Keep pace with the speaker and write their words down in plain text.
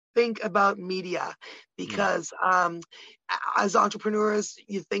think about media because as entrepreneurs,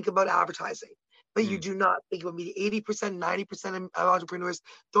 you think about advertising, but you do not think about media. 80%, 90% of entrepreneurs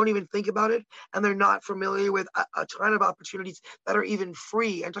don't even think about it, and they're not familiar with a ton of opportunities that are even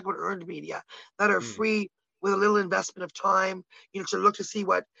free. I'm talking about earned media that are free with a little investment of time, to look to see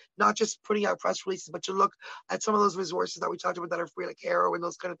what, not just putting out press releases, but to look at some of those resources that we talked about that are free, like Arrow and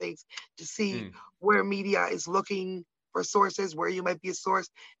those kind of things, to see where media is looking for sources, where you might be a source.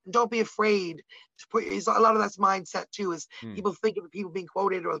 And don't be afraid to put, a lot of that's mindset too, is people think of the people being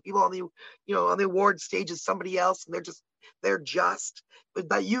quoted or the people on the, on the award stage as somebody else, and they're just,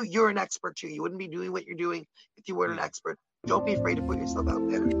 but you're an expert too. You wouldn't be doing what you're doing if you weren't an expert. Don't be afraid to put yourself out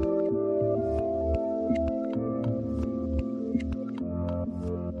there.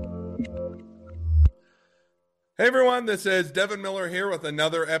 Hey everyone, this is Devin Miller here with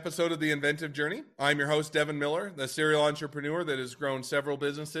another episode of The Inventive Journey. I'm your host, Devin Miller, the serial entrepreneur that has grown several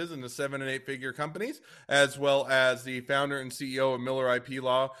businesses into 7- and 8-figure companies, as well as the founder and CEO of Miller IP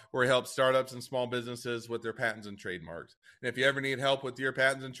Law, where he helps startups and small businesses with their patents and trademarks. And if you ever need help with your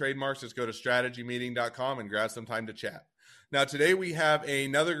patents and trademarks, just go to strategymeeting.com and grab some time to chat. Now, today we have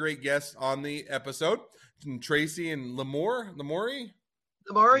another great guest on the episode, Tracy and Lamourie,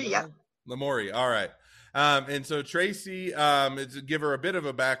 yeah. Lamourie, all right. And so Tracy, to give her a bit of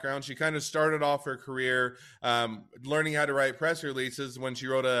a background, she kind of started off her career learning how to write press releases when she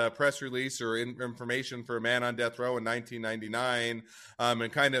wrote a press release or information for a man on death row in 1999,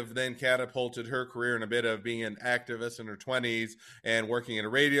 and kind of then catapulted her career in a bit of being an activist in her 20s and working at a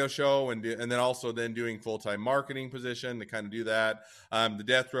radio show and then also then doing full-time marketing position to kind of do that. The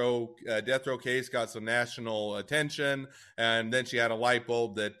death row case got some national attention, and then she had a light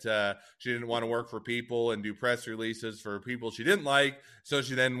bulb that she didn't want to work for people and do press releases for people she didn't like. So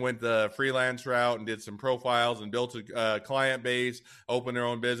she then went the freelance route and did some profiles and built a client base, opened her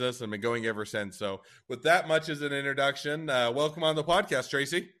own business, and been going ever since. So with that much as an introduction, welcome on the podcast,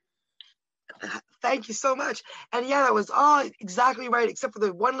 Tracy. Thank you so much. And yeah, that was all exactly right, except for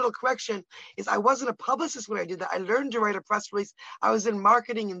the one little correction is I wasn't a publicist when I did that. I learned to write a press release. I was in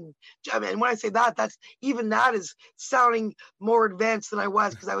marketing, and when I say that, that is sounding more advanced than I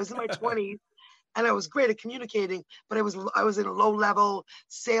was, because I was in my 20s. And I was great at communicating, but I was in a low-level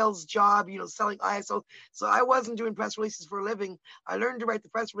sales job, selling ISO. So I wasn't doing press releases for a living. I learned to write the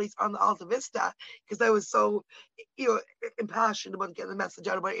press release on the Alta Vista because I was so, impassioned about getting the message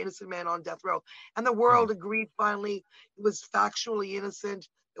out about an innocent man on death row. And the world agreed finally. It was factually innocent.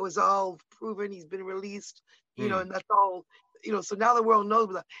 It was all proven. He's been released, and that's all. So now the world knows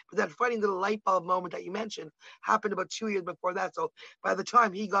that. But that funny little light bulb moment that you mentioned happened about 2 years before that. So by the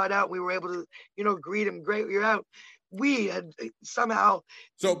time he got out, we were able to, greet him. Great, you're out. We had somehow.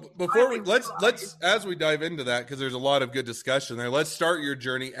 So before let's as we dive into that, because there's a lot of good discussion there. Let's start your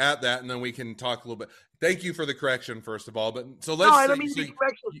journey at that, and then we can talk a little bit. Thank you for the correction, first of all. But so let's. No, I don't mean the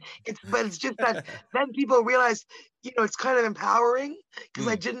correction. It's just that then people realize, it's kind of empowering because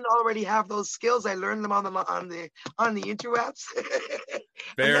I didn't already have those skills. I learned them on the interwebs.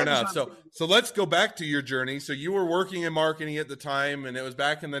 Fair enough. So let's go back to your journey. So you were working in marketing at the time, and it was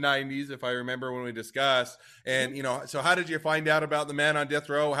back in the 90s, if I remember when we discussed. And so how did you find out about the man on death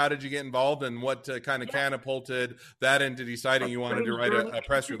row? How did you get involved, and what kind of catapulted that into deciding you wanted to write a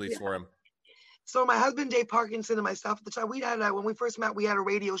press release for him? So my husband, Dave Parkinson, and myself at the time, when we first met, we had a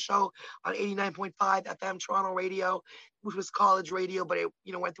radio show on 89.5 FM Toronto radio, which was college radio, but it,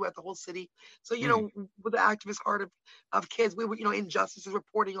 went throughout the whole city. So, with the activist heart of kids, we were, injustices,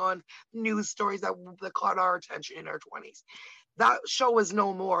 reporting on news stories that caught our attention in our 20s. That show was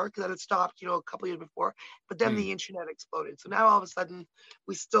no more because it had stopped, a couple years before, but then the internet exploded. So now all of a sudden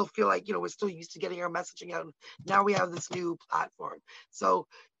we still feel like, we're still used to getting our messaging out. Now we have this new platform. So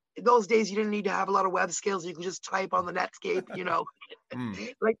in those days, you didn't need to have a lot of web skills. You could just type on the Netscape,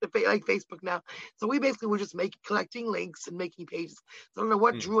 like Facebook now. So we basically were just collecting links and making pages. So I don't know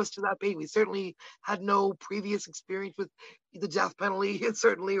what drew us to that page. We certainly had no previous experience with the death penalty,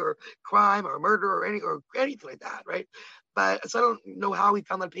 certainly, or crime or murder or anything like that, right? But so I don't know how we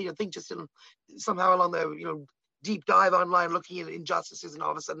found that page. I think just somehow along the deep dive online, looking at injustices, and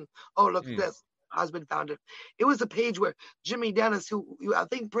all of a sudden, oh, look at this. Husband found it. It was a page where Jimmy Dennis, who I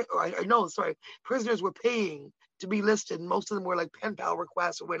think, prisoners were paying to be listed. Most of them were like pen pal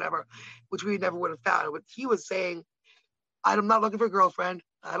requests or whatever, which we never would have found. But he was saying, I'm not looking for a girlfriend.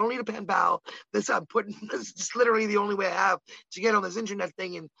 I don't need a pen pal. This is just literally the only way I have to get on this internet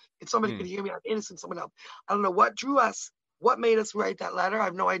thing. And if somebody could hear me, I'm innocent, someone else. I don't know what drew us, what made us write that letter. I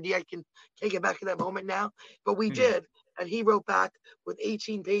have no idea. I can't get back to that moment now, but we did. And he wrote back with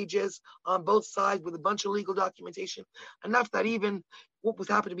 18 pages on both sides with a bunch of legal documentation, enough that even what was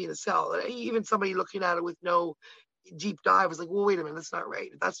happened to be in the cell, even somebody looking at it with no deep dive was like, well, wait a minute, that's not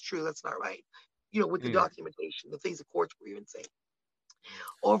right. If that's true, that's not right. With the documentation, the things the courts were even saying.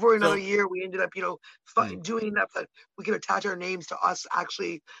 Over another year, we ended up, doing enough that we could attach our names to us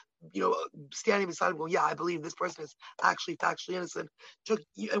actually, standing beside him, going, yeah, I believe this person is actually factually innocent.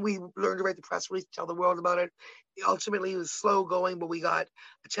 And we learned to write the press release, tell the world about it. Ultimately, it was slow going, but we got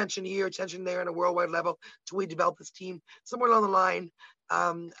attention here, attention there, on a worldwide level. So we developed this team. Somewhere along the line,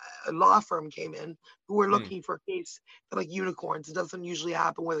 a law firm came in who were looking for a case for like unicorns. It doesn't usually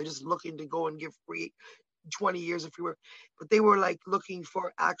happen where they're just looking to go and give free 20 years of free work, but they were like looking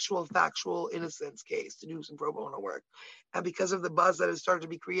for actual factual innocence case to do some pro bono work. And because of the buzz that has started to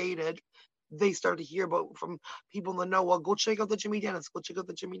be created, they started to hear about from people in the know, well, go check out the Jimmy Dennis, go check out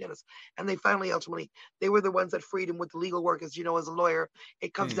the Jimmy Dennis. And they finally, ultimately, they were the ones that freed him with the legal work. As you know, as a lawyer,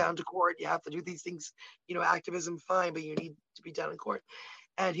 it comes down to court. You have to do these things, activism, fine, but you need to be done in court.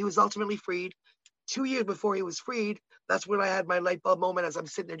 And he was ultimately freed. 2 years before he was freed, that's when I had my light bulb moment as I'm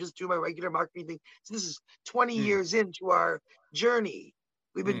sitting there just doing my regular marketing thing. So this is 20 years into our journey.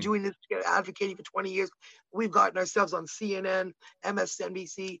 We've been doing this, advocating for 20 years. We've gotten ourselves on CNN,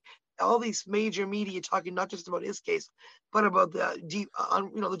 MSNBC, all these major media talking not just about his case, but about the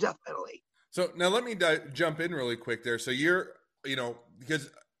the death penalty. So now let me jump in really quick there. So you're, because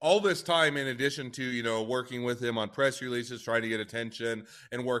all this time, in addition to, working with him on press releases, trying to get attention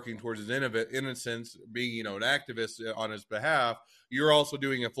and working towards his innocence, being, an activist on his behalf, you're also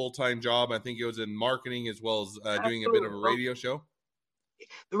doing a full-time job. I think it was in marketing as well as doing a bit of a radio show.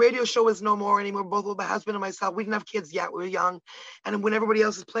 The radio show is no more anymore. Both my husband and myself, we didn't have kids yet. We were young. And when everybody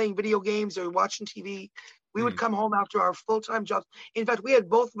else is playing video games or watching TV, we would come home after our full-time jobs. In fact,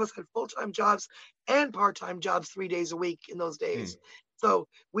 both of us had full-time jobs and part-time jobs 3 days a week in those days. So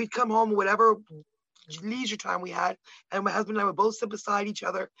we'd come home, whatever leisure time we had, and my husband and I would both sit beside each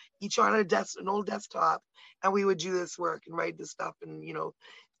other, each on an old desktop, and we would do this work and write this stuff and,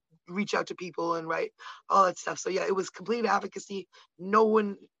 reach out to people and write all that stuff. So yeah, it was complete advocacy. No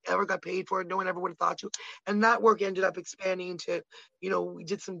one ever got paid for it. No one ever would have thought to. And that work ended up expanding into, we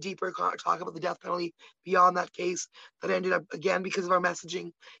did some deeper talk about the death penalty beyond that case. That ended up, again, because of our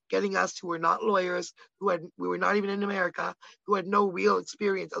messaging, getting us who were not lawyers, we were not even in America, who had no real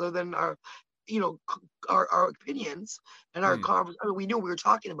experience other than our our opinions and our conversation. I mean, we knew what we were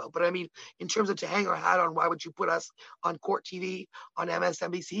talking about, but I mean, in terms of to hang our hat on, why would you put us on court TV, on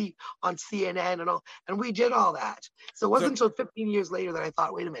MSNBC, on CNN, and all? And we did all that. So it wasn't until 15 years later that I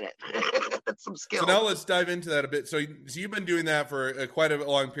thought, wait a minute, that's some skill. So now let's dive into that a bit. So you've been doing that for quite a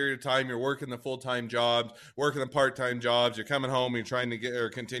long period of time. You're working the full-time jobs, working the part-time jobs. You're coming home, you're trying to get or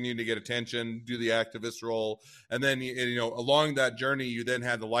continue to get attention, do the activist role, and then along that journey, you then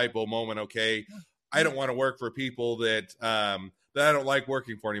had the light bulb moment. Okay, I don't want to work for people that that I don't like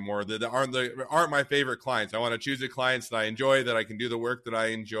working for anymore, that aren't my favorite clients. I want to choose the clients that I enjoy, that I can do the work that I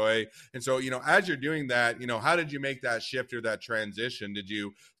enjoy. And so, as you're doing that, how did you make that shift or that transition? Did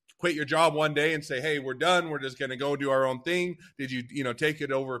you quit your job one day and say, hey, we're done, we're just going to go do our own thing? Did you, take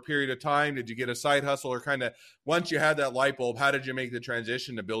it over a period of time? Did you get a side hustle? Or kind of once you had that light bulb, how did you make the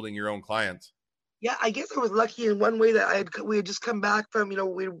transition to building your own clients? Yeah, I guess I was lucky in one way that we had just come back from,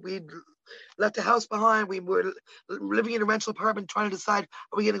 we'd left a house behind. We were living in a rental apartment, trying to decide,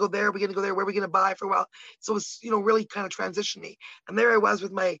 are we going to go there? Are we going to go there? Where are we going to buy for a while? So it was, really kind of transitioning. And there I was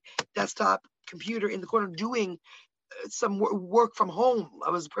with my desktop computer in the corner doing some work from home. I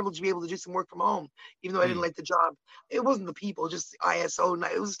was privileged to be able to do some work from home, even though I didn't like the job. It wasn't the people, just ISO.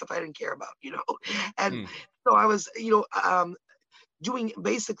 It was stuff I didn't care about, And so I was, doing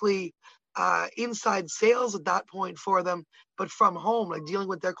basically inside sales at that point for them, but from home, like dealing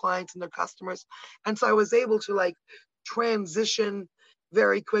with their clients and their customers. And so I was able to transition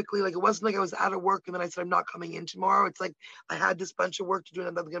very quickly. Like, it wasn't like I was out of work and then I said, I'm not coming in tomorrow. It's like I had this bunch of work to do and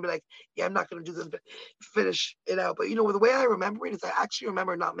I'm going to be like, yeah, I'm not going to do this, but finish it out. But the way I remember it is I actually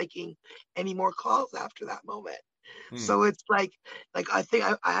remember not making any more calls after that moment. So it's like I think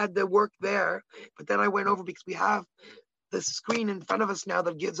I had the work there, but then I went over because we have the screen in front of us now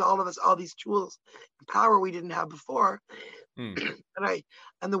that gives all of us all these tools and power we didn't have before. And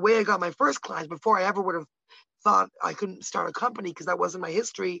the way I got my first clients, before I ever would have thought I couldn't start a company because that wasn't my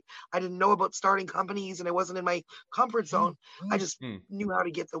history. I didn't know about starting companies and I wasn't in my comfort zone. I just knew how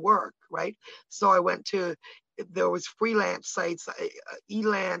to get the work, right? So I went to, there was freelance sites,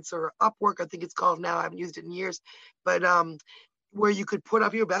 Elance or Upwork, I think it's called now. I haven't used it in years, but where you could put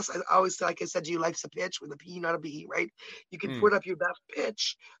up your best. I always, like I said to you, life's a pitch with a P, not a B, right? You can put up your best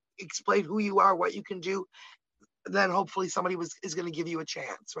pitch, explain who you are, what you can do. then hopefully somebody is going to give you a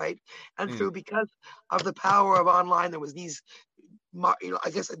chance, right? And through, because of the power of online, there was these, I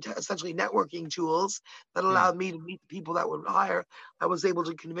guess essentially networking tools that allowed me to meet the people that would hire. I was able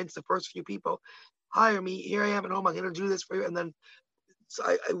to convince the first few people, hire me. Here I am at home. I'm going to do this for you. And then so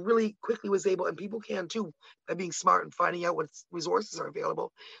I really quickly was able, and people can too, by being smart and finding out what resources are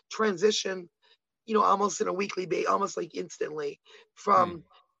available, transition, almost in a weekly basis, almost like instantly, from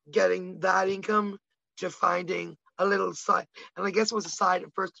getting that income to finding a little side. And I guess it was a side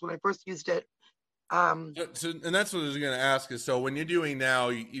at first when I first used it. And that's what I was going to ask is, so when you're doing now,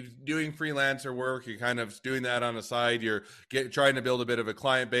 you're doing freelancer work, you're kind of doing that on the side, you're trying to build a bit of a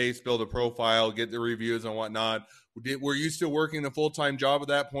client base, build a profile, get the reviews and whatnot. Were you still working a full-time job at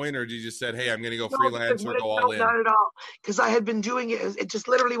that point, or did you just said, hey, I'm going to go freelance or go all in? Not at all. Because I had been doing it. It just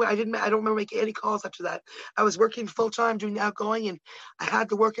literally, I don't remember making any calls after that. I was working full-time, doing outgoing, and I had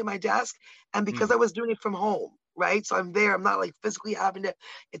to work at my desk. And because I was doing it from home, right? So I'm there. I'm not like physically having to.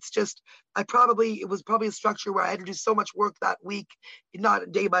 It's just it was probably a structure where I had to do so much work that week,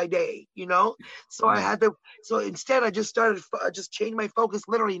 not day by day, So I had to. So instead, I just started. Just changed my focus.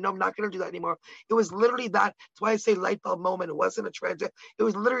 Literally, no, I'm not going to do that anymore. It was literally that. That's why I say light bulb moment. It wasn't a trend. It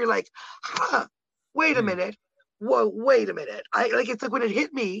was literally like, wait a minute. Whoa, wait a minute. It's like when it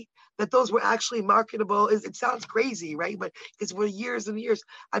hit me that those were actually marketable. It sounds crazy, right? But because for years and years,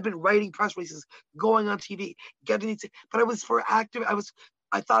 I've been writing press releases, going on TV, getting these, but I was for active.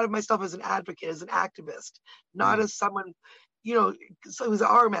 I thought of myself as an advocate, as an activist, not as someone, so it was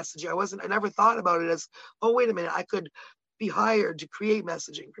our messaging. I never thought about it as, oh, wait a minute, I could be hired to create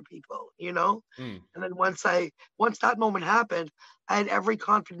messaging for people, And then once that moment happened, I had every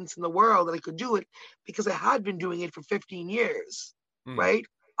confidence in the world that I could do it because I had been doing it for 15 years, right?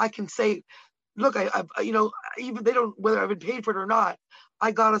 I can say, look, I even they don't, whether I've been paid for it or not,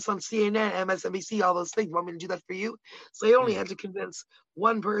 I got us on CNN, MSNBC, all those things. You want me to do that for you? So I only had to convince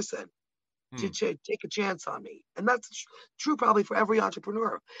one person to take a chance on me. And that's true probably for every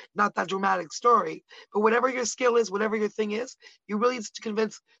entrepreneur. Not that dramatic story, but whatever your skill is, whatever your thing is, you really need to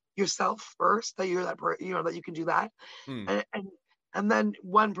convince yourself first that you're that that you can do that. And then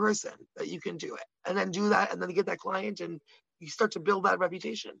one person that you can do it, and then do that, and then get that client, and you start to build that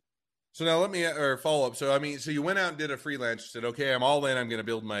reputation. So now let me follow up. So so you went out and did a freelance. You said, okay, I'm all in. I'm going to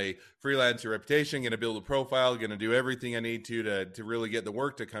build my freelancer reputation. Going to build a profile. Going to do everything I need to really get the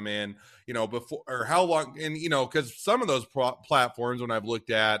work to come in. Before, or how long? And because some of those platforms, when I've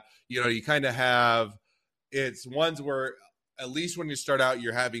looked at, you kind of have, it's ones where, at least when you start out,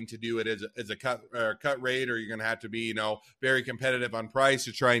 you're having to do it as a cut rate, or you're going to have to be, very competitive on price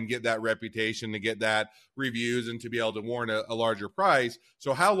to try and get that reputation, to get that reviews, and to be able to warrant a larger price.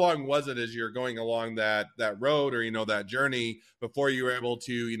 So how long was it as you're going along that road, or, that journey, before you were able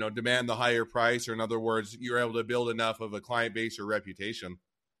to, demand the higher price, or in other words, you were able to build enough of a client base or reputation?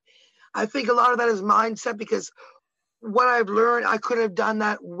 I think a lot of that is mindset, because what I've learned, I could have done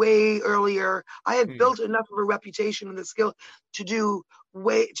that way earlier. I had built enough of a reputation and the skill to do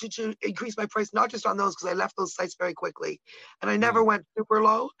to increase my price, not just on those, because I left those sites very quickly, and I never went super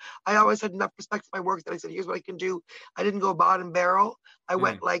low. I always had enough respect for my work that I said, here's what I can do. I didn't go bottom barrel. I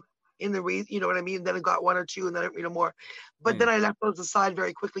went like in the you know what I mean? Then I got one or two, and then more. But then I left those aside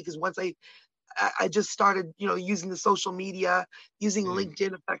very quickly, because once I just started, using the social media, using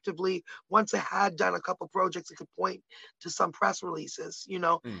LinkedIn effectively. Once I had done a couple projects, I could point to some press releases,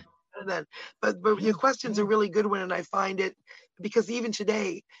 And then, but your question's a really good one, and I find it, because even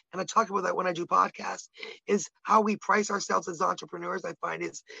today, and I talk about that when I do podcasts, is how we price ourselves as entrepreneurs. I find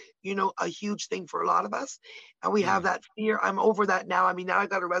is, a huge thing for a lot of us, and we have that fear. I'm over that now. I mean, now I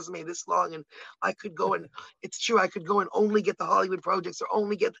got a resume this long, and I could go and it's true. I could go and only get the Hollywood projects, or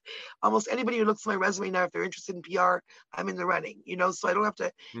only get almost anybody who looks at my resume now. If they're interested in PR, I'm in the running. So I don't have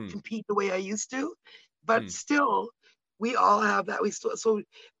to compete the way I used to, but still. We all have that. So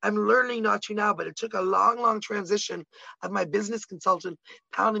I'm learning not to now, but it took a long, long transition of my business consultant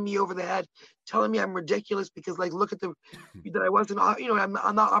pounding me over the head, telling me I'm ridiculous because, like, look at that I wasn't, I'm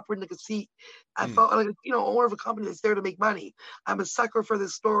not operating like a seat. I felt like, owner of a company that's there to make money. I'm a sucker for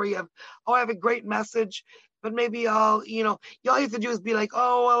this story of, oh, I have a great message, but maybe all you have to do is be like,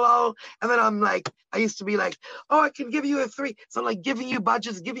 oh, well, and then I'm like, I used to be like, oh, I can give you a 3. So I'm like giving you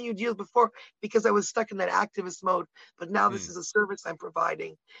budgets, giving you deals before, because I was stuck in that activist mode. But now this is a service I'm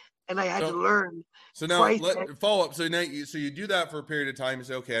providing, and I had to learn. So now follow up. So now you do that for a period of time. You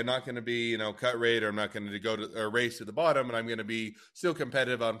say, okay, I'm not going to be, cut rate, or I'm not going to go to a race to the bottom, and I'm going to be still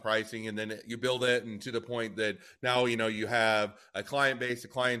competitive on pricing. And then you build it, and to the point that now, you have a client base, a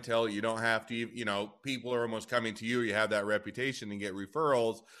clientele. You don't have to, people are someone's coming to you, you have that reputation and get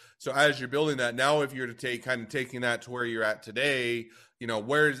referrals. So as you're building that now, if you're to taking that to where you're at today,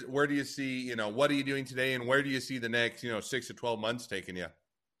 where do you see, what are you doing today, and where do you see the next, 6 to 12 months taking you?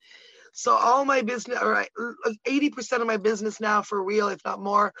 So all my business, all right, 80% of my business now for real, if not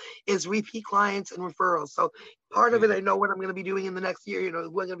more, is repeat clients and referrals. So part of it, I know what I'm going to be doing in the next year, who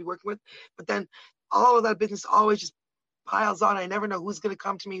I'm going to be working with, but then all of that business always just piles on. I never know who's going to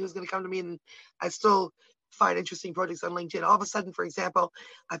come to me, and I still find interesting projects on LinkedIn. All of a sudden, for example,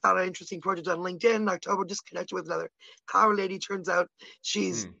 I found an interesting project on LinkedIn in October, just connected with another car lady. Turns out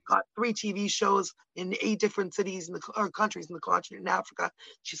she's got 3 TV shows in 8 different cities or countries in the continent in Africa.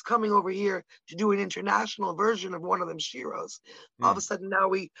 She's coming over here to do an international version of one of them Shiros. All of a sudden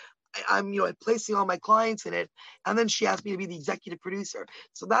now I'm placing all my clients in it, and then she asked me to be the executive producer.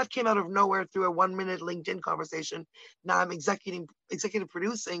 So that came out of nowhere through a 1-minute LinkedIn conversation. Now I'm executive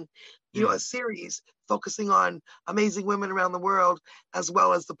producing, a series focusing on amazing women around the world, as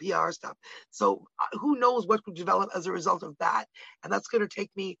well as the PR stuff. So who knows what could develop as a result of that? And that's going to take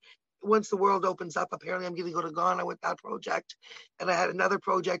me. Once the world opens up, apparently I'm going to go to Ghana with that project. And I had another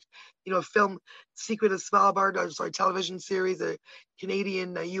project, a film, Secret of Svalbard, television series, a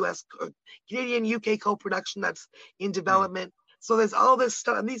Canadian, Canadian UK co-production that's in development. So there's all this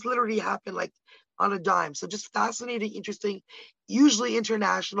stuff, and these literally happen like on a dime. So just fascinating, interesting, usually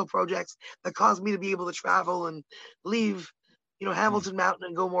international projects that cause me to be able to travel and leave, Hamilton Mountain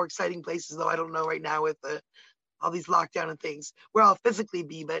and go more exciting places, though I don't know right now with all these lockdown and things where I'll physically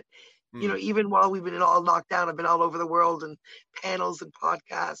be, but even while we've been all locked down, I've been all over the world and panels and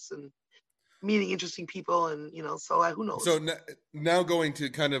podcasts and meeting interesting people, and so who knows. So now going to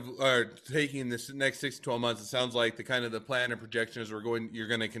kind of taking this next 6 to 12 months, it sounds like the plan and projection is you're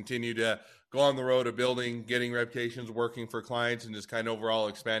going to continue to go on the road of building, getting reputations, working for clients, and just kind of overall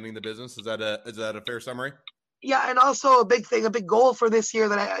expanding the business. Is that a fair summary? Yeah, and also a big goal for this year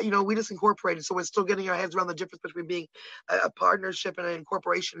that we just incorporated. So we're still getting our heads around the difference between being a partnership and an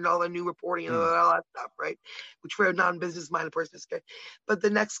incorporation and all the new reporting and all that stuff, right? Which for a non-business minded person is good. But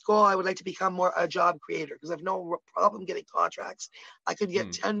the next goal, I would like to become more a job creator, because I have no problem getting contracts. I could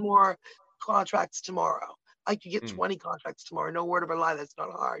get 10 more contracts tomorrow. I could get 20 contracts tomorrow. No word of a lie. That's not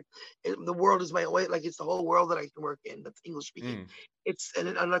hard. The world is my way. Like, it's the whole world that I can work in. That's English speaking. It's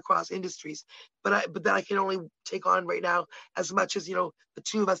and across industries. But then I can only take on right now as much as, the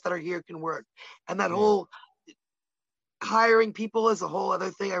 2 of us that are here can work. And that whole hiring people is a whole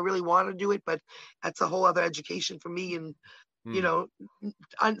other thing. I really want to do it, but that's a whole other education for me. And,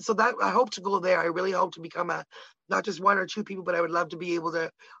 so that I hope to go there. I really hope to become not just 1 or 2 people, but I would love to be able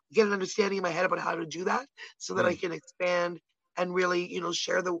to get an understanding in my head about how to do that, so that I can expand and really,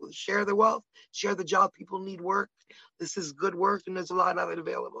 share the wealth, share the job. People need work. This is good work, and there's a lot of it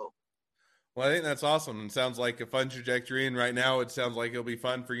available. Well, I think that's awesome. It sounds like a fun trajectory. And right now, it sounds like it'll be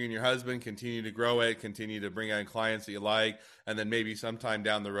fun for you and your husband. Continue to grow it, continue to bring on clients that you like. And then maybe sometime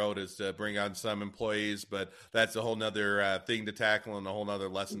down the road is to bring on some employees. But that's a whole nother thing to tackle and a whole nother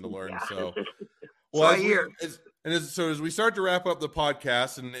lesson to learn. Yeah. So, well, as we start to wrap up the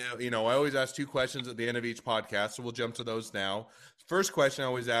podcast, and I always ask 2 questions at the end of each podcast. So we'll jump to those now. First question I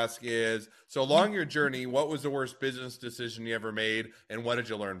always ask is, so along your journey, what was the worst business decision you ever made? And what did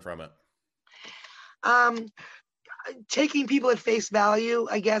you learn from it? Taking people at face value,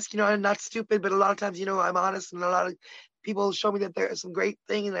 I guess, I'm not stupid, but a lot of times, I'm honest, and a lot of people show me that there's some great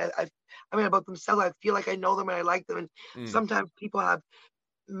thing, and about themselves, I feel like I know them and I like them. And sometimes people have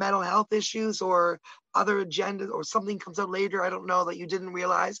mental health issues or other agendas, or something comes out later, I don't know, that you didn't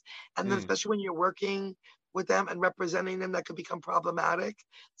realize. And then especially when you're working with them and representing them, that could become problematic.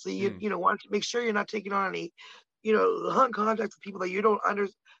 So you want to make sure you're not taking on any, contacts with people that you don't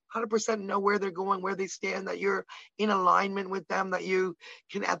 100% know where they're going, where they stand, that you're in alignment with them, that you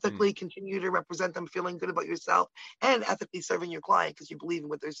can ethically continue to represent them, feeling good about yourself, and ethically serving your client because you believe in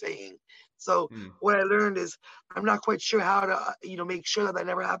what they're saying. So what I learned is, I'm not quite sure how to, make sure that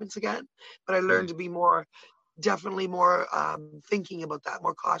never happens again, but I learned to be definitely more thinking about that,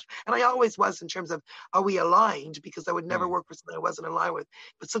 more cautious. And I always was, in terms of, are we aligned? Because I would never work with something I wasn't aligned with.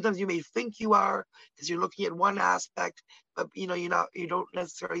 But sometimes you may think you are, because you're looking at one aspect, but you don't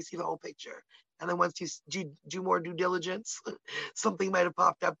necessarily see the whole picture. And then once you do more due diligence, something might have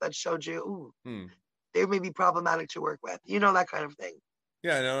popped up that showed you, they may be problematic to work with, that kind of thing.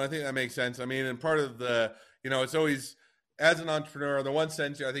 Yeah, no, I think that makes sense. I mean, and part of the, it's always, as an entrepreneur, in the one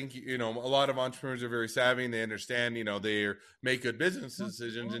sense, I think, you know, a lot of entrepreneurs are very savvy and they understand, you know, they make good business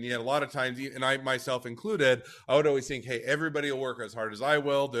decisions. And yet a lot of times, and I myself included, I would always think, hey, everybody will work as hard as I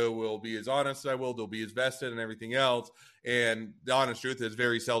will. They will be as honest as I will. They'll be as vested and everything else. And the honest truth is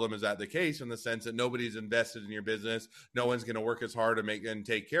very seldom is that the case, in the sense that nobody's invested in your business. No one's going to work as hard to make and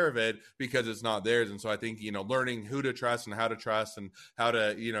take care of it because it's not theirs. And so I think, you know, learning who to trust and how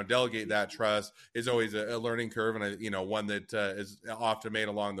to, you know, delegate that trust is always a learning curve, and you know, one that is often made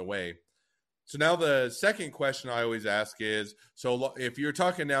along the way. So now the second question I always ask is, so if you're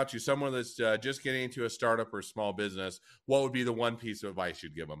talking now to someone that's just getting into a startup or small business, what would be the one piece of advice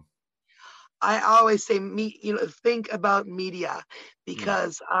you'd give them? I always say, think about media,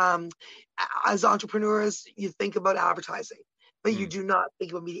 because as entrepreneurs, you think about advertising, but you do not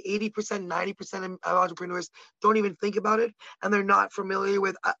think about media. 80%, 90% of entrepreneurs don't even think about it, and they're not familiar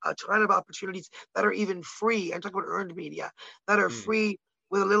with a ton of opportunities that are even free. I'm talking about earned media that are free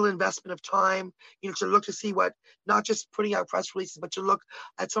with a little investment of time, you know, to look to see what, not just putting out press releases, but to look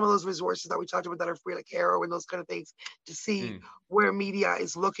at some of those resources that we talked about that are free, like Arrow and those kind of things, to see where media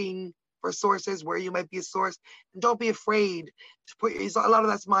is looking for sources, where you might be a source. And don't be afraid to put, a lot of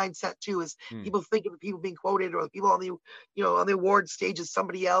that's mindset too, is people think of the people being quoted or the people on the, you know, on the award stage as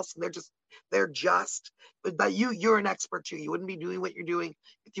somebody else, and they're just, but you're an expert too. You wouldn't be doing what you're doing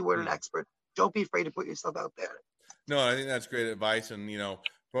if you weren't an expert. Don't be afraid to put yourself out there. No, I think that's great advice. And, you know,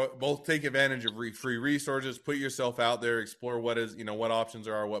 both take advantage of free resources, put yourself out there, explore what is, you know, what options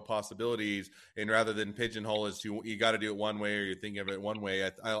there are, what possibilities, and rather than pigeonhole as to you got to do it one way or you're thinking of it one way.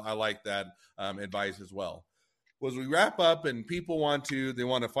 I like that advice as well. Well, as we wrap up and people want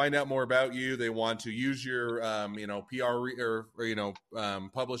to find out more about you, they want to use your, you know, PR or you know,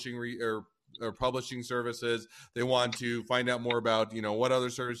 publishing or publishing services. They want to find out more about, you know, what other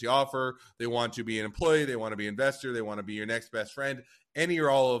service you offer. They want to be an employee. They want to be an investor. They want to be your next best friend. Any or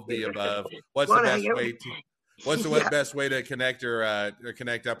all of the above. What's the best way to connect or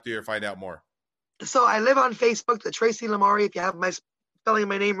connect up to you or find out more? So I live on Facebook, the Tracy Lamourie. If you have my spelling of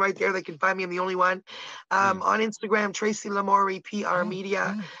my name right there, they can find me. I'm the only one. On Instagram, Tracy Lamourie, PR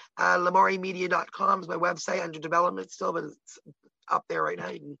Media. LamourieMedia.com is my website, under development still, but it's up there right now.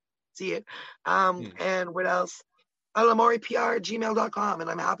 You can see it. And what else? LamouriePR@gmail.com. And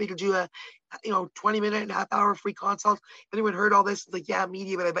I'm happy to do a 20-minute and half-hour free consult. If anyone heard all this, like, yeah,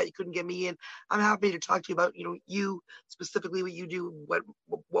 media, but I bet you couldn't get me in. I'm happy to talk to you about, you specifically, what you do,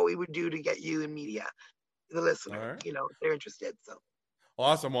 what we would do to get you in media, the listener, if they're interested. So.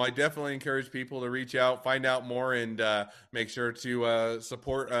 Awesome. Well, I definitely encourage people to reach out, find out more, and make sure to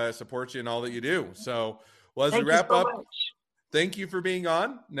support you in all that you do. So, well, as we wrap up, thank you for being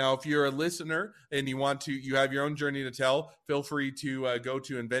on. Now, if you're a listener and you have your own journey to tell, feel free to go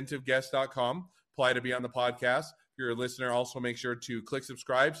to inventiveguest.com, apply to be on the podcast. If you're a listener, also make sure to click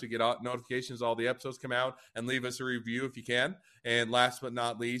subscribe so you get notifications all the episodes come out, and leave us a review if you can. And last but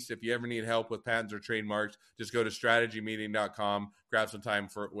not least, if you ever need help with patents or trademarks, just go to strategymeeting.com, grab some time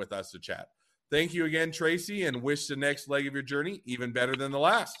with us to chat. Thank you again, Tracy, and wish the next leg of your journey even better than the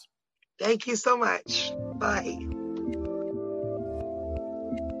last. Thank you so much. Bye.